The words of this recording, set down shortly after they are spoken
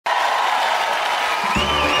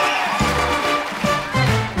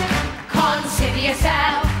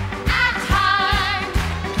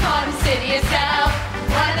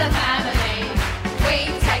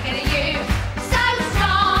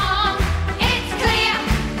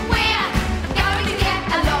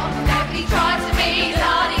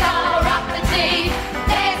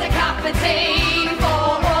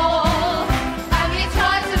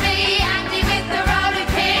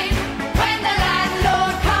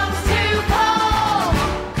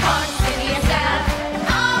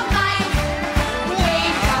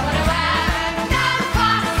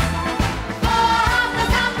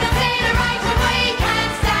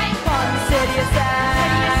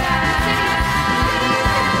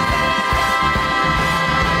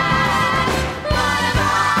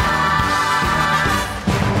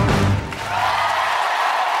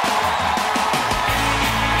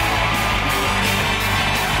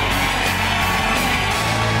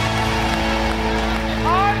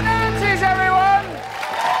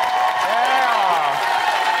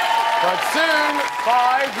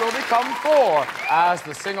winners will become 4 as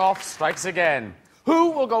the sing-off strikes again.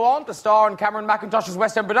 Who will go on to star in Cameron Mackintosh's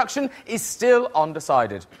West End production is still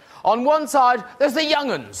undecided. On one side, there's the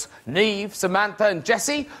young uns, Niamh, Samantha and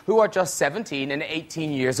Jessie, who are just 17 and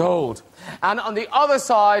 18 years old. And on the other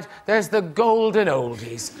side, there's the golden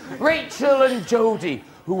oldies, Rachel and Jodie,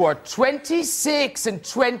 who are 26 and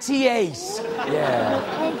 28.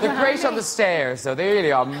 Yeah, they're great on the stairs, though. They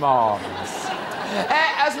really are marvellous.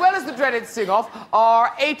 As well as the dreaded sing-off,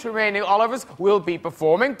 our 8 remaining Olivers will be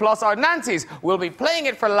performing, plus our Nancys will be playing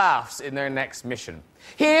it for laughs in their next mission.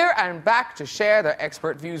 Here and back to share their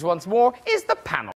expert views once more is the panel.